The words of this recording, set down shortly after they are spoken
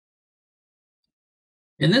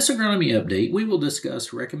In this agronomy update, we will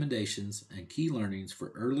discuss recommendations and key learnings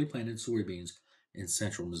for early planted soybeans in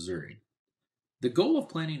central Missouri. The goal of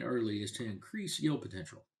planting early is to increase yield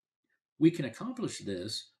potential. We can accomplish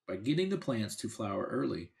this by getting the plants to flower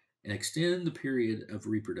early and extend the period of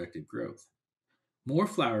reproductive growth. More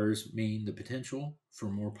flowers mean the potential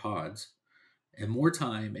for more pods, and more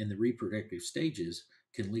time in the reproductive stages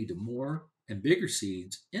can lead to more and bigger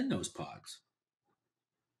seeds in those pods.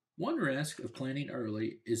 One risk of planting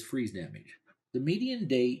early is freeze damage. The median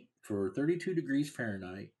date for 32 degrees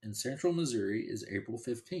Fahrenheit in central Missouri is April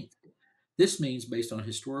 15th. This means, based on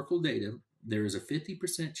historical data, there is a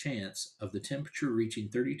 50% chance of the temperature reaching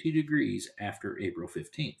 32 degrees after April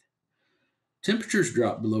 15th. Temperatures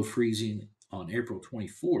dropped below freezing on April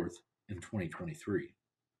 24th in 2023.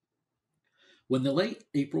 When the late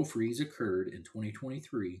April freeze occurred in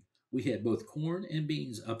 2023, we had both corn and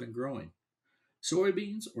beans up and growing.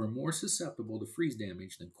 Soybeans are more susceptible to freeze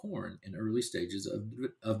damage than corn in early stages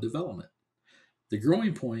of development. The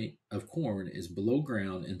growing point of corn is below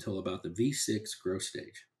ground until about the V6 growth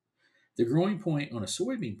stage. The growing point on a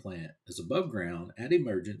soybean plant is above ground at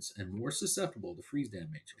emergence and more susceptible to freeze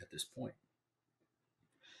damage at this point.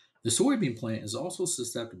 The soybean plant is also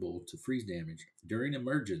susceptible to freeze damage during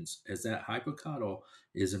emergence as that hypocotyl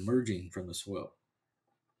is emerging from the soil.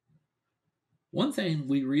 One thing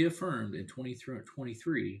we reaffirmed in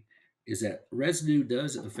 2023 is that residue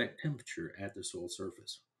does affect temperature at the soil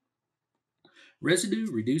surface. Residue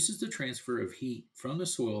reduces the transfer of heat from the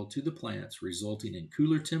soil to the plants, resulting in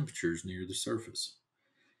cooler temperatures near the surface.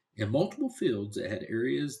 In multiple fields that had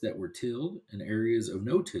areas that were tilled and areas of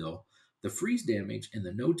no-till, the freeze damage in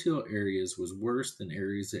the no-till areas was worse than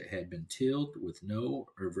areas that had been tilled with no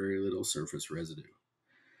or very little surface residue.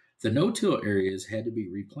 The no-till areas had to be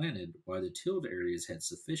replanted while the tilled areas had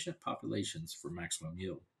sufficient populations for maximum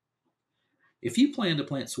yield. If you plan to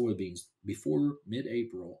plant soybeans before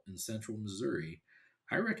mid-April in central Missouri,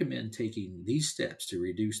 I recommend taking these steps to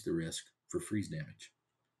reduce the risk for freeze damage.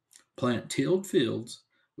 Plant tilled fields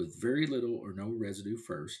with very little or no residue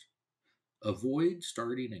first. Avoid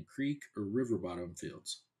starting in creek or river bottom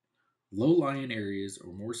fields. Low-lying areas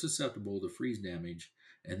are more susceptible to freeze damage,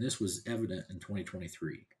 and this was evident in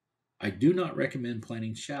 2023. I do not recommend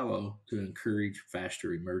planting shallow to encourage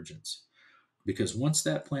faster emergence, because once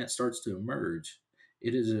that plant starts to emerge,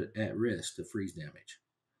 it is at risk to freeze damage.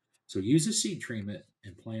 So use a seed treatment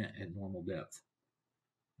and plant at normal depth.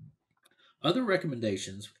 Other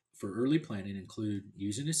recommendations for early planting include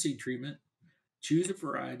using a seed treatment, choose a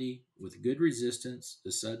variety with good resistance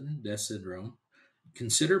to sudden death syndrome,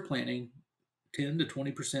 consider planting 10 to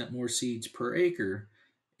 20% more seeds per acre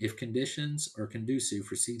if conditions are conducive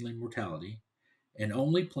for seedling mortality, and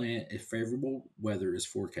only plant if favorable weather is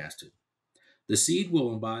forecasted. The seed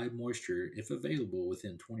will imbibe moisture if available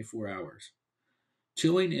within 24 hours.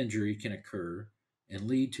 Chilling injury can occur and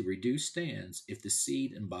lead to reduced stands if the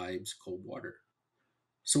seed imbibes cold water.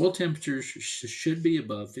 Soil temperatures should be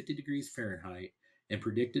above 50 degrees Fahrenheit and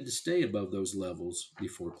predicted to stay above those levels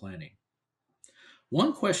before planting.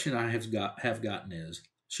 One question I have gotten is,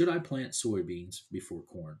 should I plant soybeans before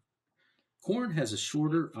corn? Corn has a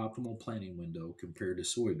shorter optimal planting window compared to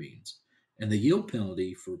soybeans, and the yield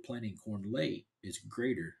penalty for planting corn late is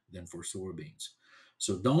greater than for soybeans.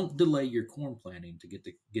 So don't delay your corn planting to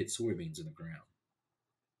get soybeans in the ground.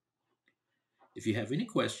 If you have any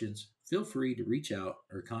questions, feel free to reach out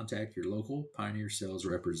or contact your local Pioneer Sales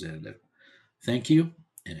representative. Thank you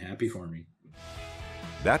and happy farming.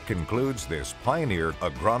 That concludes this Pioneer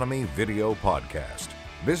Agronomy video podcast.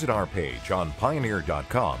 Visit our page on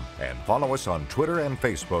pioneer.com and follow us on Twitter and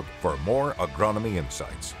Facebook for more agronomy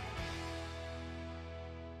insights.